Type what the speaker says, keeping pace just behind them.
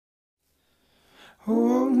usually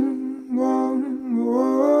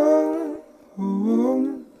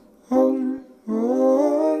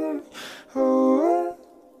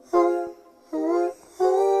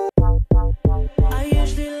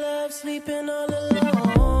love sleeping all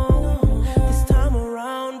alone. This time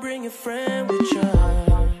around, bring a friend with you.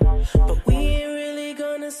 But we ain't really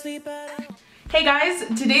gonna sleep at all. Hey guys,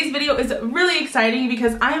 today's video is really exciting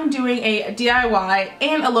because I am doing a DIY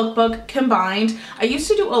and a lookbook combined. I used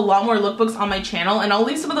to do a lot more lookbooks on my channel, and I'll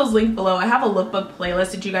leave some of those linked below. I have a lookbook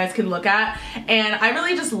playlist that you guys can look at, and I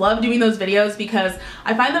really just love doing those videos because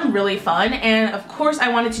I find them really fun. And of course I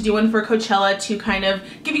wanted to do one for Coachella to kind of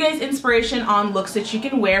give you guys inspiration on looks that you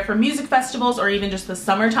can wear for music festivals or even just the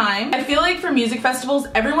summertime. I feel like for music festivals,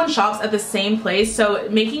 everyone shops at the same place, so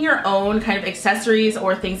making your own kind of accessories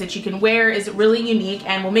or things that you can wear is really unique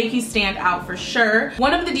and will make you stand out for sure.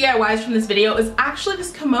 One of the DIYs from this video is actually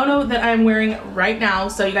this kimono that I'm wearing right now,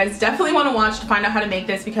 so you guys definitely want to watch to find out how to make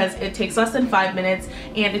this because it takes less than 5 minutes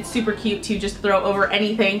and it's super cute to just throw over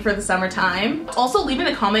anything for the summertime. Also, leave in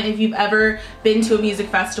a comment if you've ever been to a music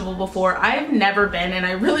festival before. I've never been and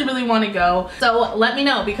I really want to go, so let me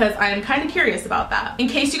know because I'm kind of curious about that. In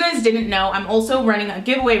case you guys didn't know, I'm also running a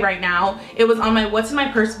giveaway right now. It was on my What's in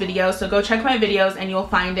My Purse video, so go check my videos and you'll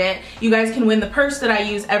find it. You guys can win the purse that I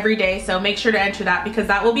use every day, so make sure to enter that because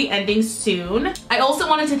that will be ending soon. I also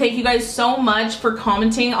wanted to thank you guys so much for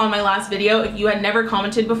commenting on my last video. If you had never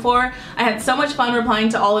commented before, I had so much fun replying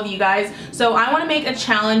to all of you guys, so I want to make a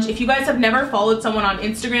challenge. If you guys have never followed someone on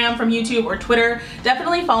Instagram from YouTube or Twitter,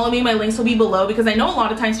 definitely follow me. My links will be below because I know a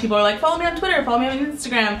lot of times people are like, follow me on Twitter, follow me on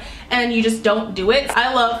Instagram, and you just don't do it.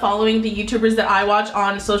 I love following the YouTubers that I watch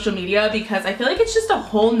on social media because I feel like it's just a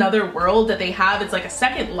whole nother world that they have. It's like a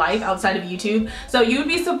second life outside of YouTube. So you would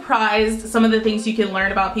be surprised some of the things you can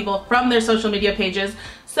learn about people from their social media pages.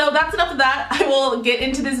 So that's enough of that. I will get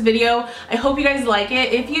into this video. I hope you guys like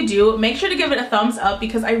it. If you do, make sure to give it a thumbs up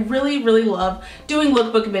because I really love doing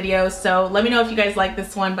lookbook videos. So let me know if you guys like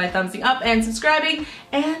this one by thumbsing up and subscribing.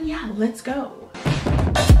 And yeah, let's go.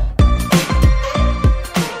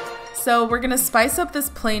 So we're gonna spice up this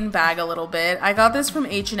plain bag a little bit. I got this from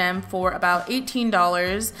H&M for about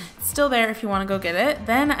 $18. It's still there if you wanna go get it.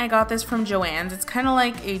 Then I got this from Joann's. It's kind of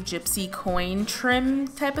like a gypsy coin trim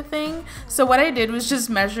type of thing. So what I did was just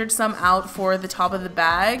measured some out for the top of the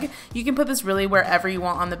bag. You can put this really wherever you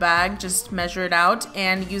want on the bag. Just measure it out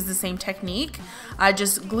and use the same technique. I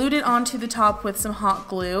just glued it onto the top with some hot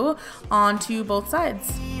glue onto both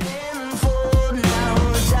sides.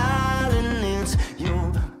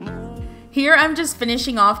 Here I'm just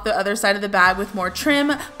finishing off the other side of the bag with more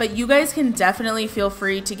trim, but you guys can definitely feel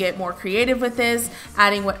free to get more creative with this,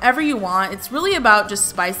 adding whatever you want. It's really about just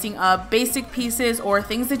spicing up basic pieces or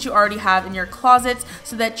things that you already have in your closets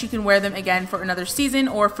so that you can wear them again for another season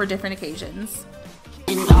or for different occasions.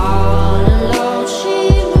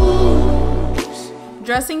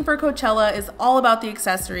 Dressing for Coachella is all about the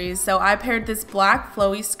accessories, so I paired this black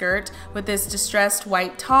flowy skirt with this distressed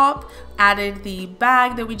white top, added the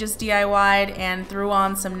bag that we just DIY'd, and threw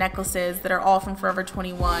on some necklaces that are all from Forever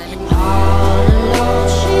 21.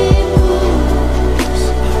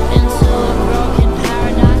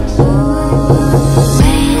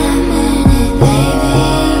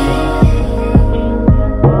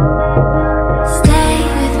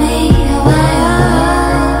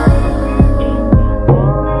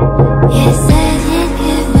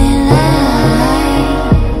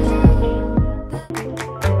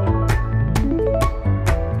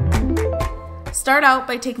 Start out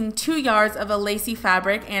by taking 2 yards of a lacy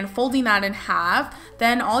fabric and folding that in half.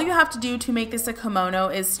 Then all you have to do to make this a kimono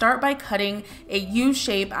is start by cutting a U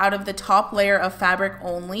shape out of the top layer of fabric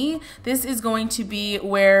only. This is going to be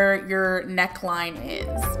where your neckline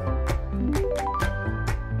is.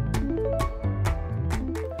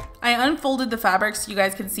 I unfolded the fabric so you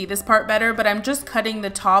guys can see this part better, but I'm just cutting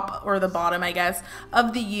the top, or the bottom I guess,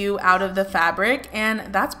 of the U out of the fabric,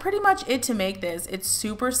 and that's pretty much it to make this. It's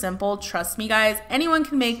super simple, trust me guys, anyone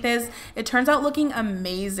can make this. It turns out looking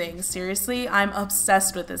amazing. Seriously, I'm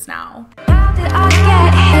obsessed with this now. How did I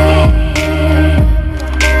get here?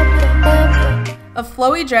 A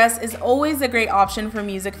flowy dress is always a great option for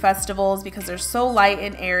music festivals because they're so light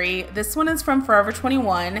and airy. This one is from Forever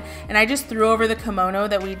 21, and I just threw over the kimono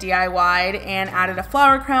that we DIY'd and added a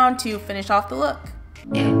flower crown to finish off the look.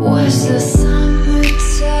 It was the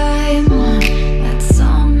summertime on that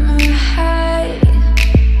summer high.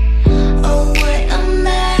 Oh, what a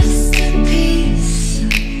masterpiece.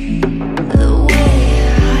 The way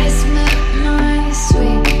your eyes met mine,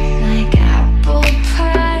 sweet like apple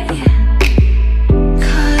pie.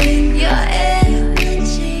 Cutting your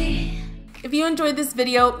energy. If you enjoyed this video,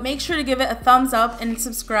 video, make sure to give it a thumbs up and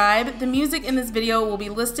subscribe. The music in this video will be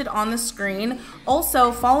listed on the screen.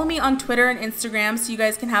 Also, follow me on Twitter and Instagram so you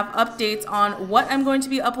guys can have updates on what I'm going to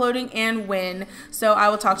be uploading and when. So I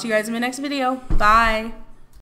will talk to you guys in my next video. Bye!